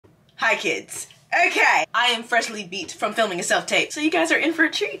Hi kids. Okay, I am freshly beat from filming a self-tape, so you guys are in for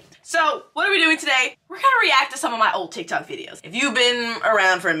a treat. So, what are we doing today? We're gonna react to some of my old TikTok videos. If you've been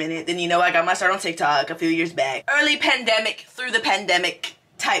around for a minute, then you know I got my start on TikTok a few years back. Early pandemic through the pandemic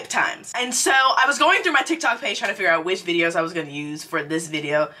type times. And so, I was going through my TikTok page trying to figure out which videos I was gonna use for this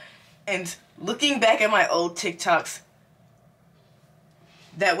video. And looking back at my old TikToks,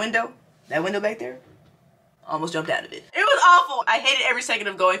 that window back there, almost jumped out of it. It was awful. I hated every second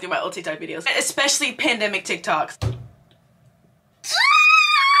of going through my old TikTok videos, especially pandemic TikToks.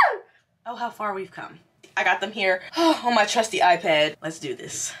 Oh, how far we've come. I got them here on my trusty iPad. Let's do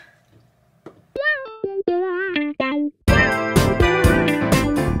this.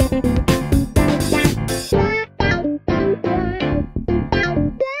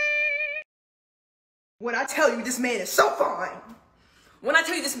 When I tell you this man is so fine, when I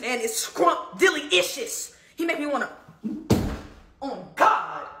tell you this man is scrump-dilly-icious, he make me wanna, oh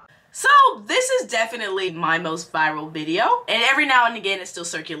God. So this is definitely my most viral video, and every now and again it still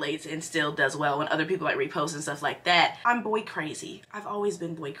circulates and still does well when other people like repost and stuff like that. I'm boy crazy. I've always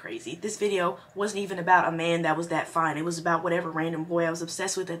been boy crazy. This video wasn't even about a man that was that fine. It was about whatever random boy I was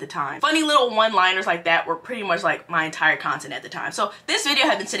obsessed with at the time. Funny little one-liners like that were pretty much like my entire content at the time. So this video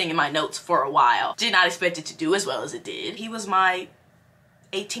had been sitting in my notes for a while. Did not expect it to do as well as it did. He was my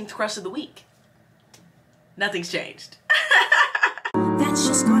 18th crush of the week. Nothing's changed. That's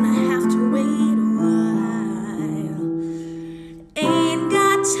just gonna have to wait a while. Ain't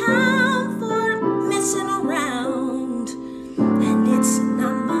got time for messing around, and it's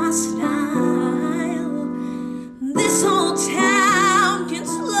not my style. This whole town can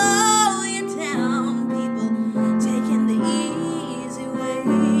slow you down, people taking the easy way.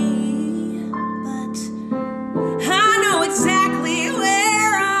 But I know exactly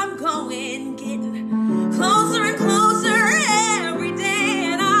where I'm going, getting closer and closer every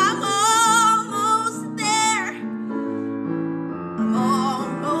day, and I'm almost there. I'm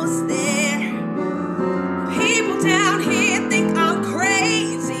almost there. People down here think I'm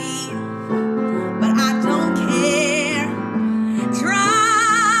crazy, but I don't care.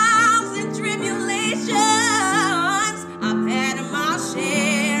 Trials and tribulations, I've had my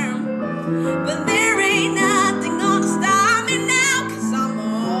share, but there ain't nothing gonna stop me now, 'cause I'm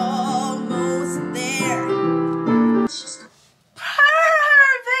almost there.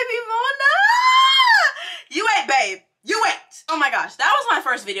 Baby Mona! You wait, babe. You wait. Oh my gosh, that was my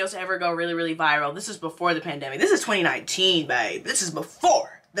first video to ever go really, really viral. This is before the pandemic. This is 2019, babe. This is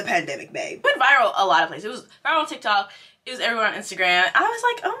before the pandemic, babe. It went viral a lot of places. It was viral on TikTok. It was everywhere on Instagram. I was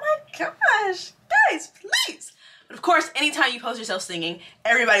like, oh my gosh, guys, please. But of course, anytime you post yourself singing,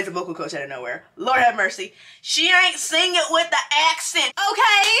 everybody's a vocal coach out of nowhere. Lord have mercy. She ain't singing with the accent,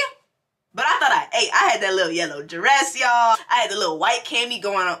 okay? But I thought I had that little yellow dress, y'all. I had the little white cami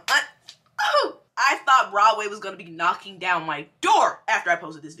going on. Oh, I thought Broadway was gonna be knocking down my door after I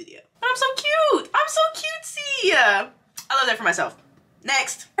posted this video. But I'm so cute. I'm so cutesy. I love that for myself.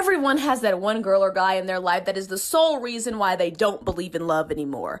 Next. Everyone has that one girl or guy in their life that is the sole reason why they don't believe in love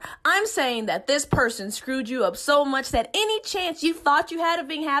anymore. I'm saying that this person screwed you up so much that any chance you thought you had of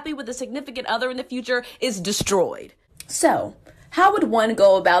being happy with a significant other in the future is destroyed. So, how would one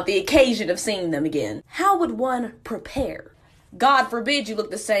go about the occasion of seeing them again? How would one prepare? God forbid you look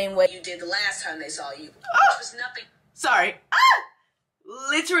the same way you did the last time they saw you, which was nothing. Sorry.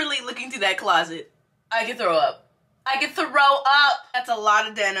 Literally looking through that closet. I could throw up. I could throw up. That's a lot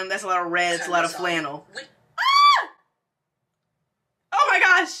of denim. That's a lot of red. That's a lot of flannel. Oh my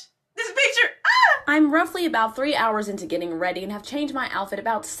gosh. This picture. I'm roughly about 3 hours into getting ready and have changed my outfit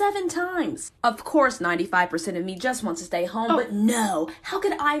about 7 times. Of course, 95% of me just wants to stay home, but no. How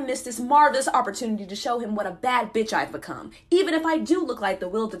could I miss this marvelous opportunity to show him what a bad bitch I've become, even if I do look like the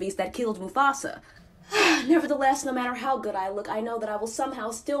wildebeest that killed Mufasa? Nevertheless, no matter how good I look, I know that I will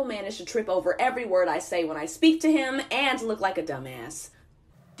somehow still manage to trip over every word I say when I speak to him and look like a dumbass.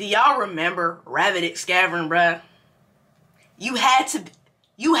 Do y'all remember Rabbit Scavern, bruh? You had to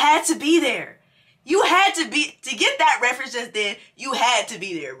be there. You had to get that reference just then, you had to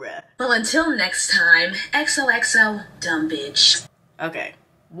be there, bruh. Well, until next time, XOXO, dumb bitch. Okay.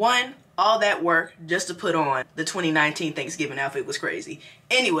 One, all that work just to put on the 2019 Thanksgiving outfit was crazy.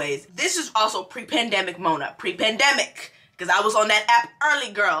 Anyways, this is also pre-pandemic Mona. Pre-pandemic. Because I was on that app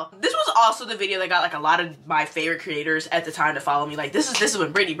early, girl. This was also the video that got like a lot of my favorite creators at the time to follow me. Like this is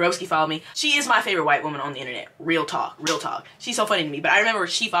when Brittany Broski followed me. She is my favorite white woman on the internet. Real talk, real talk. She's so funny to me. But I remember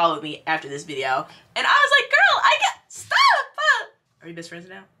she followed me after this video. And I was like, girl, stop. Are we best friends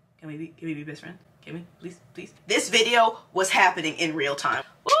now? Can we be best friends? Can we? Please, please. This video was happening in real time.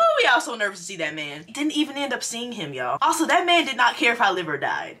 Ooh, we all so nervous to see that man. Didn't even end up seeing him, y'all. Also, that man did not care if I live or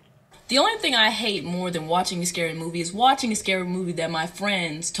died. The only thing I hate more than watching a scary movie is watching a scary movie that my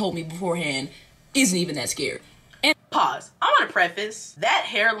friends told me beforehand isn't even that scary. And pause. I want to preface that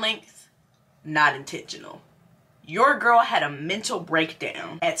hair length, not intentional. Your girl had a mental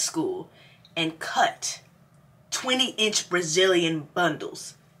breakdown at school and cut 20-inch Brazilian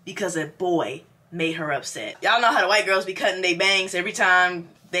bundles because a boy made her upset. Y'all know how the white girls be cutting their bangs every time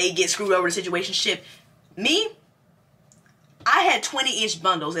they get screwed over the situationship. Me? I had 20-inch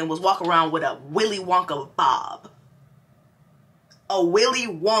bundles and was walking around with a Willy Wonka bob. A Willy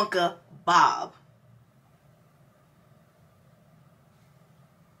Wonka bob.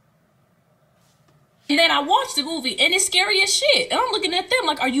 And then I watched the movie and it's scary as shit. And I'm looking at them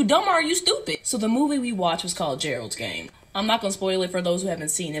like, are you dumb or are you stupid? So the movie we watched was called Gerald's Game. I'm not gonna spoil it for those who haven't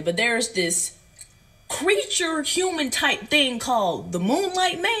seen it, but there's this creature human type thing called the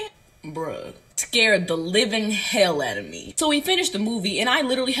Moonlight Man. Bruh. Scared the living hell out of me. So we finished the movie and I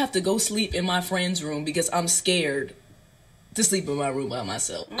literally have to go sleep in my friend's room because I'm scared to sleep in my room by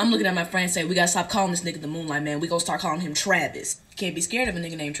myself. I'm looking at my friend saying, we gotta stop calling this nigga the Moonlight Man. We gonna start calling him Travis. Can't be scared of a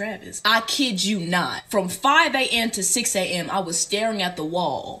nigga named Travis. I kid you not. From 5 a.m. to 6 a.m. I was staring at the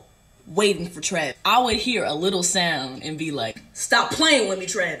wall waiting for Travis. I would hear a little sound and be like, stop playing with me,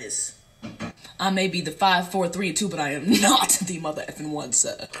 Travis. I may be the 5, 4, 3, 2, but I am not the mother effing one,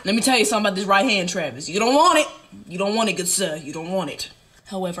 sir. Let me tell you something about this right hand, Travis. You don't want it. You don't want it, good sir. You don't want it.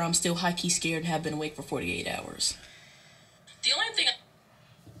 However, I'm still high-key scared and have been awake for 48 hours. The only thing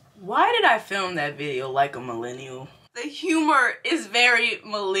Why did I film that video like a millennial? The humor is very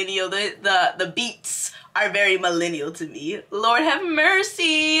millennial. The beats are very millennial to me. Lord have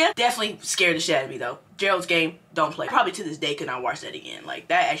mercy. Definitely scared the shit out of me though. Gerald's Game, don't play. Probably to this day could not watch that again. Like,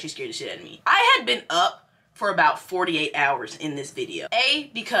 that actually scared the shit out of me. I had been up for about 48 hours in this video.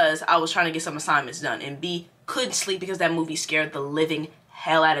 A, because I was trying to get some assignments done, and B, couldn't sleep because that movie scared the living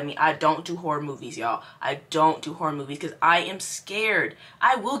hell out of me. I don't do horror movies, y'all. I don't do horror movies because I am scared.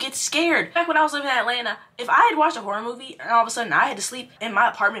 I will get scared. Back when I was living in Atlanta, if I had watched a horror movie and all of a sudden I had to sleep in my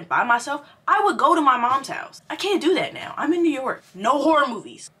apartment by myself, I would go to my mom's house. I can't do that now. I'm in New York. No horror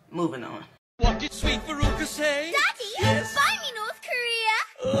movies. Moving on. What did sweet Veruca say? Daddy, Yes. buy me North Korea.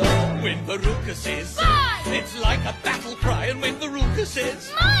 Oh, when Veruca says, Buy. it's like a battle cry, and when Veruca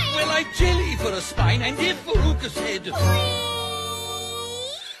says, Mine. well, I jelly for a spine, and if Veruca said,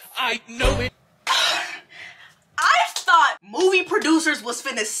 I know it. I thought movie producers was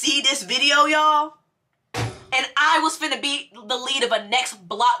finna see this video, y'all, and I was finna be the lead of a next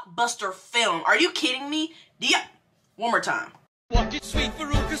blockbuster film. Are you kidding me? One more time. What did sweet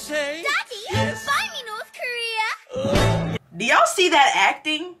Veruca say? Daddy, Yes. buy me North Korea. Do y'all see that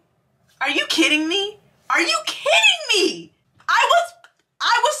acting? Are you kidding me? Are you kidding me?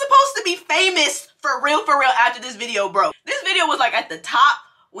 I was supposed to be famous for real after this video broke. This video was like at the top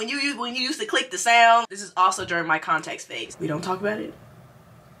when you used to click the sound. This is also during my contacts phase. We don't talk about it.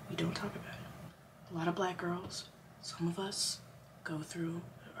 We don't talk about it. A lot of black girls, some of us, go through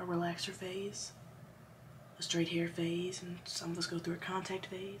a relaxer phase, a straight hair phase, and some of us go through a contact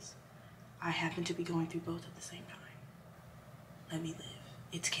phase. I happen to be going through both at the same time. Let me live.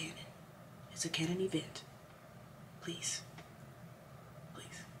 It's canon. It's a canon event. Please.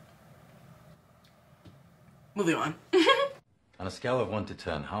 Please. Moving on. On a scale of 1 to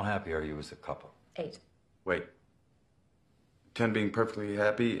 10, how happy are you as a couple? 8. Wait. 10 being perfectly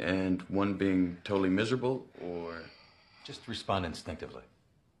happy and 1 being totally miserable, or... Just respond instinctively.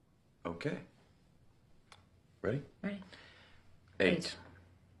 Okay. Ready? Ready? 8.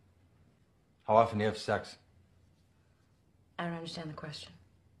 How often do you have sex? I don't understand the question.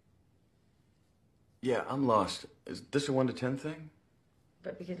 Yeah, I'm lost. Is this a 1 to 10 thing?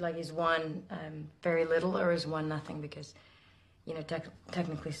 But because, like, is 1 very little or is 1 nothing? Because, you know,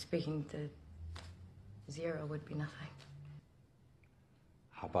 technically speaking, the 0 would be nothing.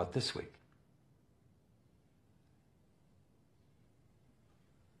 How about this week?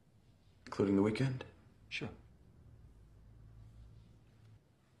 Including the weekend? Sure.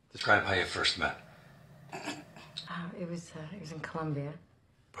 Describe how you first met. It was in Colombia.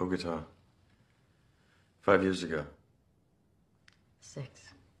 Bogota. 5 years ago. 6.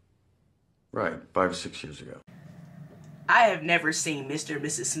 Right, 5 or 6 years ago. I have never seen Mr. and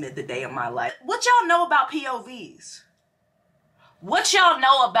Mrs. Smith a day in my life. What y'all know about POVs? What y'all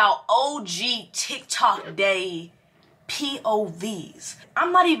know about OG TikTok day POVs?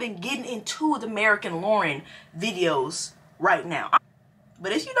 I'm not even getting into the American Lauren videos right now.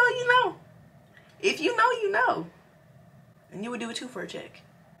 But if you know, you know. If you know, you know. And you would do it too for a check.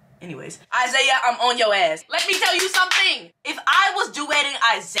 Anyways, Isaiah, I'm on your ass. Let me tell you something. If I was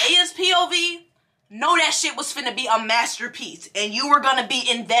duetting Isaiah's POV, know that shit was finna be a masterpiece and you were gonna be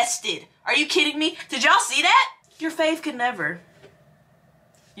invested. Are you kidding me? Did y'all see that? Your fave could never.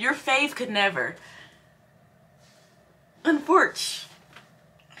 Your fave could never. Unfortunately,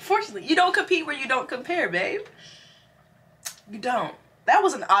 you don't compete where you don't compare, babe. You don't. That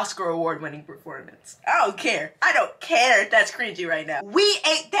was an Oscar award-winning performance. I don't care. I don't care if that's cringy right now. We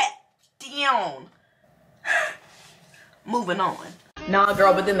ate that down. Moving on. Nah,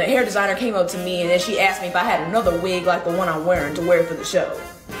 girl, but then the hair designer came up to me and then she asked me if I had another wig like the one I'm wearing to wear for the show.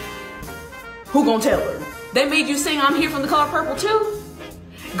 Who gonna tell her? They made you sing I'm Here from the Color Purple too?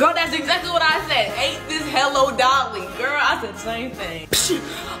 Girl, that's exactly what I said. Ain't this Hello Dolly? Girl, I said the same thing. Psh,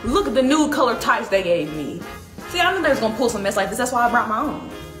 look at the nude color tights they gave me. See, I knew they was gonna pull some mess like this. That's why I brought my own.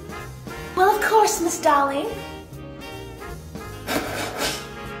 Well, of course, Miss Dolly.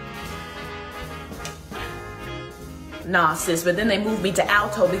 Nah, sis, but then they moved me to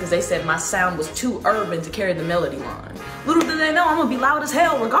alto because they said my sound was too urban to carry the melody line. Little did they know I'm gonna be loud as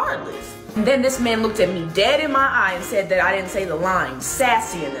hell regardless. And then this man looked at me dead in my eye and said that I didn't say the line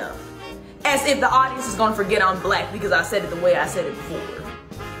sassy enough. As if the audience is gonna forget I'm black because I said it the way I said it before.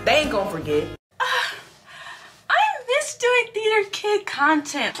 They ain't gonna forget. I miss doing theater kid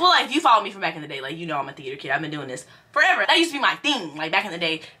content. Well, like, if you follow me from back in the day, like, you know I'm a theater kid. I've been doing this forever. That used to be my thing. Like, back in the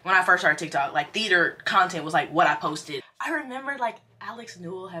day when I first started TikTok, like, theater content was like what I posted. I remember, like, Alex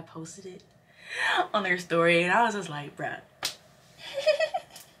Newell had posted it on their story, and I was just like, bruh.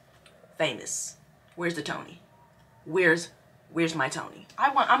 Famous. Where's the Tony? Where's my Tony?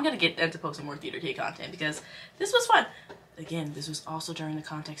 I'm gonna get them to post some more theater kid content because this was fun. Again, this was also during the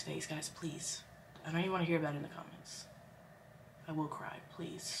context phase, guys. Please, I know you want to hear about it in the comments. I will cry,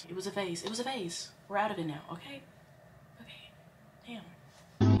 please. It was a phase. It was a phase. We're out of it now. Okay. Okay. Damn.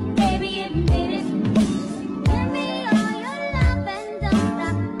 Baby, if you need it, give me all your love and don't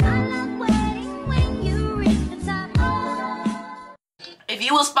stop. I love waiting when you reach the top. If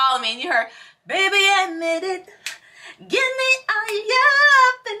you was following me and you heard, baby, admit it, give me all your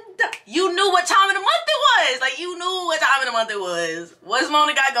love and don't. You knew what time of the month it was. Like, you knew what time of the month it was. What's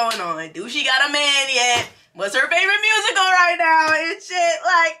Mona got going on? Do she got a man yet? What's her favorite musical right now? And shit,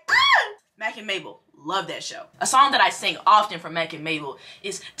 like, ah! Mac and Mabel. Love that show. A song that I sing often from Mac and Mabel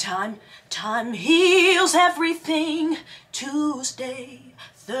is Time heals everything. Tuesday,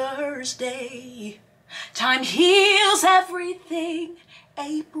 Thursday. Time heals everything.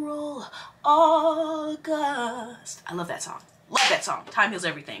 April, August. I love that song. Love that song. Time heals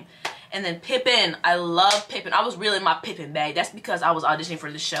everything. And then Pippin. I love Pippin. I was really in my Pippin bag. That's because I was auditioning for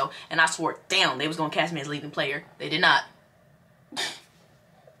this show and I swore down they was gonna cast me as leading player. They did not.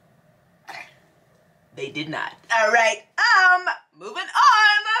 They did not. All right. Moving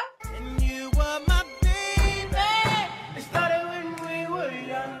on. And you were my baby. It started when we were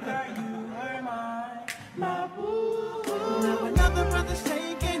younger. You were my boo. Now another brother's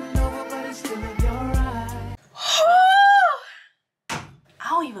taking over, but it's still in your eyes. I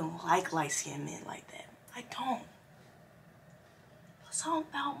don't even like light-skinned men like that. I don't. What's all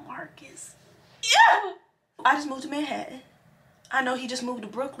about Marcus? Yeah! I just moved to Manhattan. I know he just moved to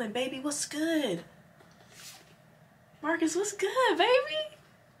Brooklyn. Baby, what's good? Marcus, what's good, baby?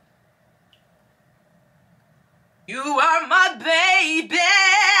 You are my baby.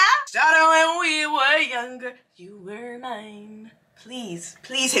 Started when we were younger. You were mine. Please,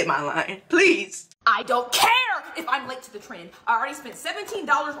 please hit my line. Please. I don't care if I'm late to the trend. I already spent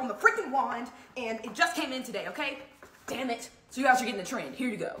 $17 on the freaking wand and it just came in today, okay? Damn it. So you guys are getting the trend. Here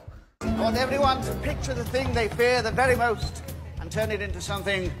you go. I want everyone to picture the thing they fear the very most and turn it into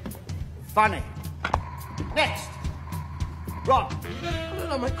something funny. Next. Ron. I look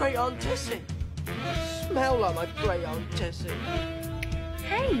like my great Aunt Tessie. I smell like my great Aunt Tessie.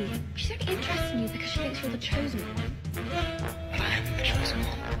 Hey, she's only interested in you because she thinks you're the chosen one. I am the chosen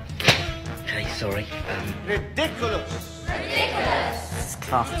one. Okay, sorry. Ridiculous. Ridiculous! This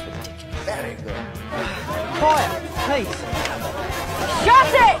class is ridiculous. Very good. Quiet, please.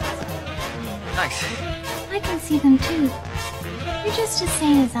 Shut it! Thanks. I can see them too. You're just as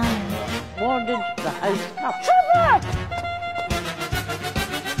sane as I am. Why did the house up?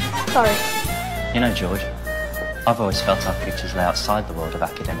 Sorry. You know, George, I've always felt our futures lay outside the world of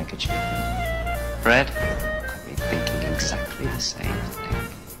academic achievement. Fred, I've been thinking exactly the same thing.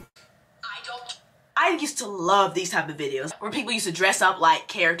 I used to love these type of videos where people used to dress up like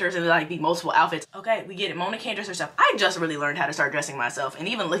characters and like be multiple outfits. Okay, we get it. Mona can't dress herself. I just really learned how to start dressing myself, and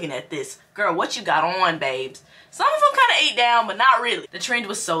even looking at this. Girl, what you got on, babes? Some of them kind of ate down, but not really. The trend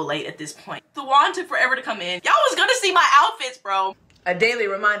was so late at this point. The wand took forever to come in. Y'all was gonna see my outfits, bro. A daily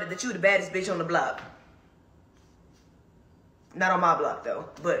reminder that you the baddest bitch on the block. Not on my block though,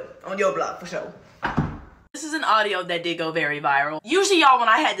 but on your block for sure. this is an audio that did go very viral. Usually, y'all, when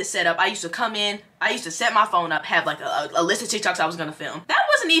I had this set up, I used to come in, I used to set my phone up, have like a list of TikToks I was gonna film. That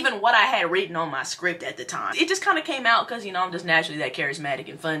wasn't even what I had written on my script at the time. It just kind of came out because, you know, I'm just naturally that charismatic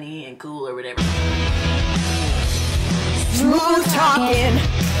and funny and cool or whatever. Smooth talking,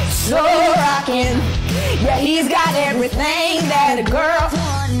 so rocking. Yeah, he's got everything that a girl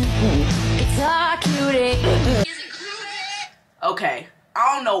wants. It's a cutie. Okay,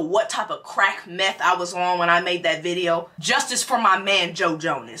 I don't know what type of crack meth I was on when I made that video. Justice for my man Joe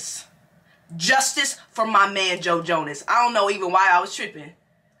Jonas. Justice for my man Joe Jonas. I don't know even why I was tripping.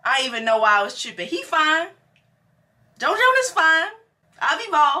 I don't even know why I was tripping. He fine. Joe Jonas fine. I've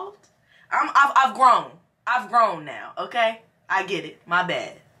evolved. I've grown. I've grown now, okay? I get it. My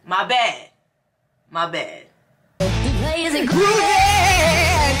bad. My bad. My bad.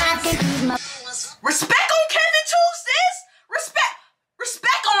 Respect on Kevin too, sis.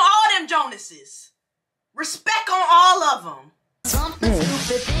 Respect on all them Jonases. Respect on all of them.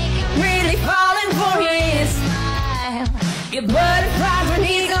 Really falling for his smile. Get butterflies when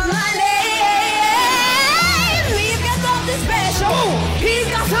he's on my name. He's got something special. He's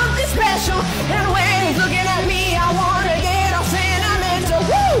got something special. And when he's looking at me, I wanna get all sentimental.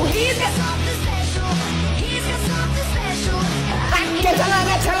 Woo! He's got something special. He's got something special. I can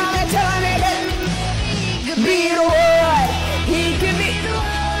tell him that he could be the one. He could be the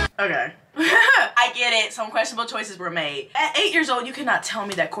one. Okay. I get it. Some questionable choices were made. At 8 years old, you cannot tell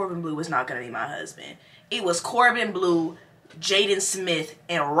me that Corbin Blue was not going to be my husband. It was Corbin Blue, Jaden Smith,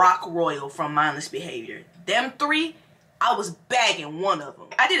 and Rock Royal from Mindless Behavior. Them three, I was bagging one of them.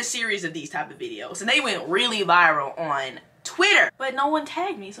 I did a series of these type of videos, and they went really viral on Twitter. But no one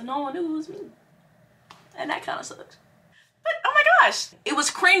tagged me, so no one knew it was me. And that kind of sucks. But, oh my gosh. It was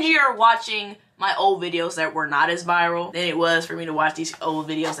cringier watching my old videos that were not as viral than it was for me to watch these old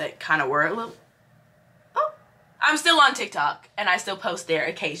videos that kind of were a little... Oh. I'm still on TikTok, and I still post there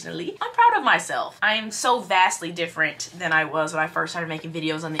occasionally. I'm proud of myself. I am so vastly different than I was when I first started making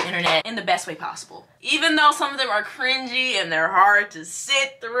videos on the internet in the best way possible. Even though some of them are cringy and they're hard to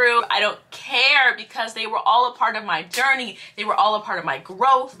sit through, I don't care because they were all a part of my journey. They were all a part of my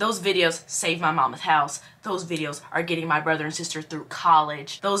growth. Those videos saved my mama's house. Those videos are getting my brother and sister through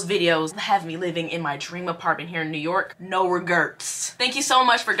college. Those videos have me living in my dream apartment here in New York. No regrets. Thank you so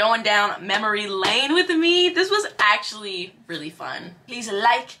much for going down memory lane with me. This was actually really fun. Please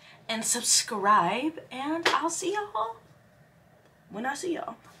like and subscribe, and I'll see y'all when I see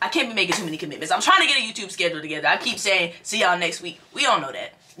y'all. I can't be making too many commitments. I'm trying to get a YouTube schedule together. I keep saying, see y'all next week. We don't know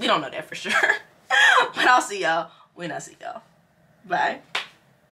that. We don't know that for sure. But I'll see y'all when I see y'all. Bye.